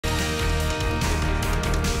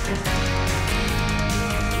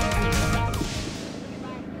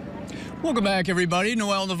Welcome back, everybody.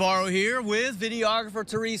 Noel Navarro here with videographer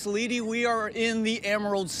Therese Leedy. We are in the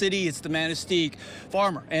Emerald City. It's the Manistee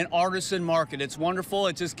Farmer and Artisan Market. It's wonderful.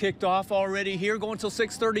 It just kicked off already here, going until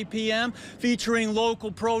 6:30 p.m., featuring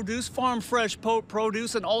local produce, farm fresh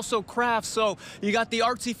produce, and also crafts. So you got the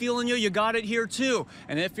artsy feel in you. You got it here, too.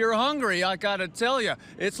 And if you're hungry, I got to tell you,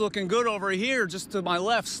 it's looking good over here. Just to my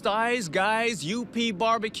left, Styes Guys, UP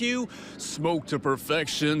Barbecue, smoked to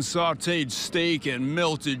perfection, sauteed steak, and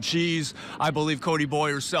melted cheese. I believe Cody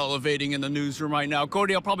Boyer's salivating in the newsroom right now.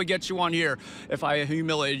 Cody, I'll probably get you on here if I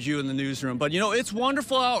humiliated you in the newsroom. But, you know, it's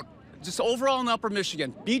wonderful out. Just overall in Upper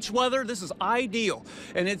Michigan. Beach weather, this is ideal.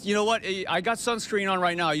 And it's, you know what, I got sunscreen on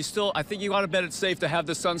right now. I think you ought to bet it's safe to have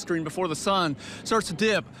the sunscreen before the sun starts to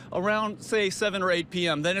dip around, say, 7 or 8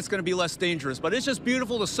 p.m. Then it's going to be less dangerous. But it's just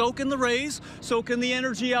beautiful to soak in the rays, soak in the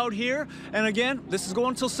energy out here. And again, this is going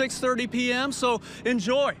until 6:30 p.m., so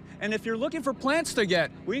enjoy. And if you're looking for plants to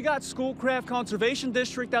get, we got Schoolcraft Conservation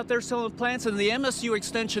District out there selling plants, and the MSU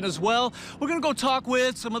extension as well. We're going to go talk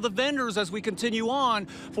with some of the vendors as we continue on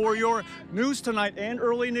for your news tonight and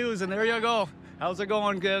early news. And there you go. How's it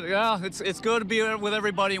going? Good. Yeah, it's good to be with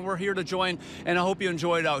everybody, and we're here to join, and I hope you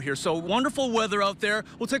enjoy it out here. So wonderful weather out there.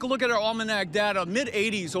 We'll take a look at our almanac data.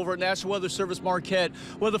 Mid-80s over at National Weather Service Marquette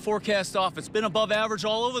Weather Forecast Office. Been above average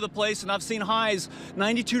all over the place, and I've seen highs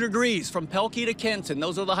 92 degrees from Pelkey to Kenton.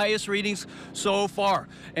 Those are the highest readings so far.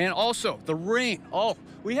 And also the rain. Oh,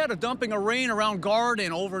 we had a dumping of rain around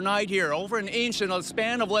Garden overnight here, over an inch in a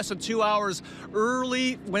span of less than 2 hours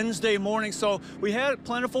early Wednesday morning. So we had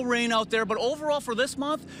plentiful rain out there, but overall for this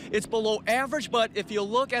month, it's below average. But if you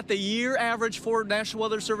look at the year average for National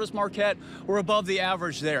Weather Service Marquette, we're above the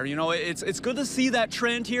average there. You know, it's good to see that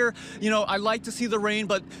trend here. You know, I like to see the rain,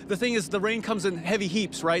 but the thing is the rain comes in heavy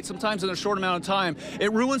heaps, right? Sometimes in a short amount of time.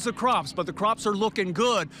 It ruins the crops, but the crops are looking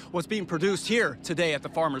good, what's being produced here today at the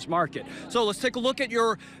farmer's market. So let's take a look at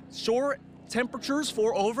your shore temperatures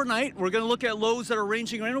for overnight. We're going to look at lows that are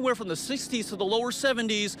ranging anywhere from the 60s to the lower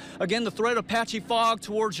 70s. Again, the threat of patchy fog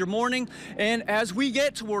towards your morning. And as we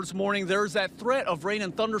get towards morning, there's that threat of rain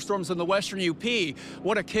and thunderstorms in the western UP.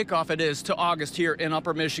 What a kickoff it is to August here in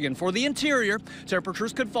Upper Michigan. For the interior,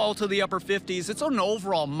 temperatures could fall to the upper 50s. It's an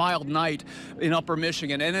overall mild night in Upper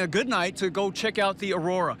Michigan, and a good night to go check out the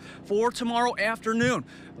aurora. For tomorrow afternoon,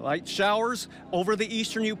 light showers over the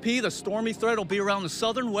eastern UP. The stormy threat will be around the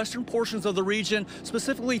southern western portions of the region,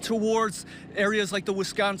 specifically towards areas like the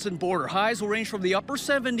Wisconsin border. Highs will range from the upper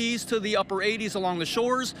 70s to the upper 80s along the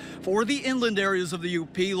shores. For the inland areas of the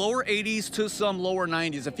UP, lower 80s to some lower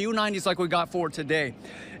 90s. A few 90s like we got for today.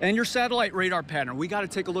 And your satellite radar pattern, we got to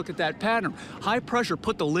take a look at that pattern. High pressure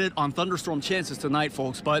put the lid on thunderstorm chances tonight,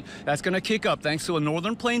 folks, but that's going to kick up thanks to a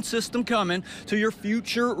northern plain system coming to your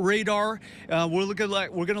future radar. We're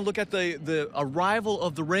going to look at the arrival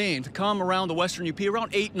of the rain to come around the western UP around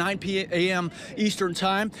 8, 9 a.m. Eastern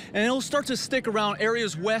time, and it'll start to stick around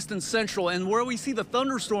areas west and central, and where we see the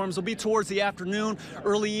thunderstorms will be towards the afternoon,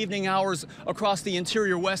 early evening hours across the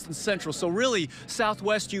interior west and central. So really,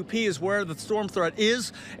 southwest UP is where the storm threat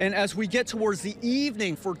is, and as we get towards the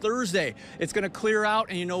evening for Thursday, it's going to clear out,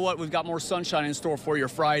 and you know what? We've got more sunshine in store for your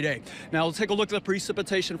Friday. Now, let's take a look at the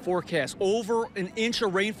precipitation forecast. Over an inch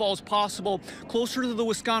of rainfall is possible closer to the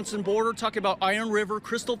Wisconsin border, talking about Iron River,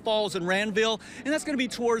 Crystal Falls, and Randville, and that's going to be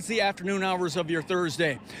towards the afternoon hours of your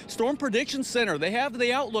Thursday. Storm Prediction Center, they have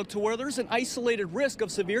the outlook to where there's an isolated risk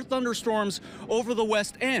of severe thunderstorms over the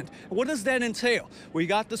west end. What does that entail? We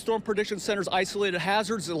got the Storm Prediction Center's isolated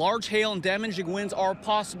hazards. Large hail and damaging winds are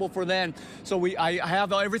possible for then. So I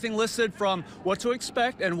have everything listed from what to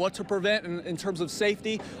expect and what to prevent in terms of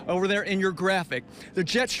safety over there in your graphic. The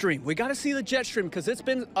jet stream, we got to see the jet stream because it's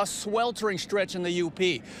been a sweltering stretch in the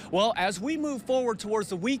UP. Well, as we move forward towards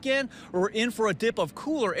the weekend, we're in for a dip of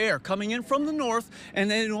cooler air coming in from the north,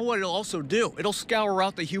 and then you know what it'll also do? It'll scour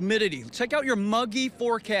out the humidity. Check out your muggy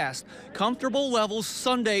forecast. Comfortable levels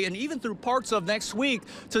Sunday and even through parts of next week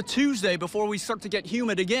to Tuesday before we start to get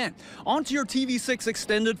humid again. On to your TV6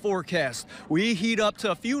 extended forecast. We heat up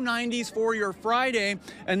to a few 90s for your Friday,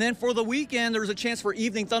 and then for the weekend, there's a chance for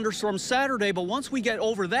evening thunderstorms Saturday, but once we get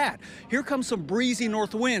over that, here comes some breezy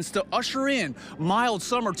north winds to usher in mild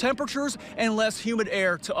summer temperatures and less humid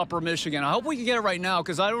air to Upper Michigan. I hope we can get it right now,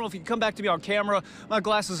 because I don't know if you can come back to me on camera. My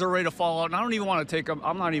glasses are ready to fall out, and I don't even want to take them.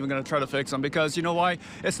 I'm not even going to try to fix them, because you know why?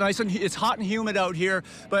 It's nice and it's hot and humid out here,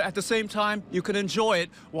 but at the same time, you can enjoy it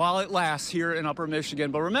while it lasts here in Upper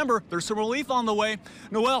Michigan. But remember, there's some relief on the way.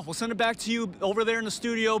 Noel, we'll send it back to you over there in the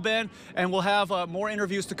studio, Ben, and we'll have more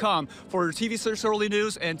interviews to come for TV6 Early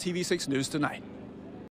News and TV6 News Tonight.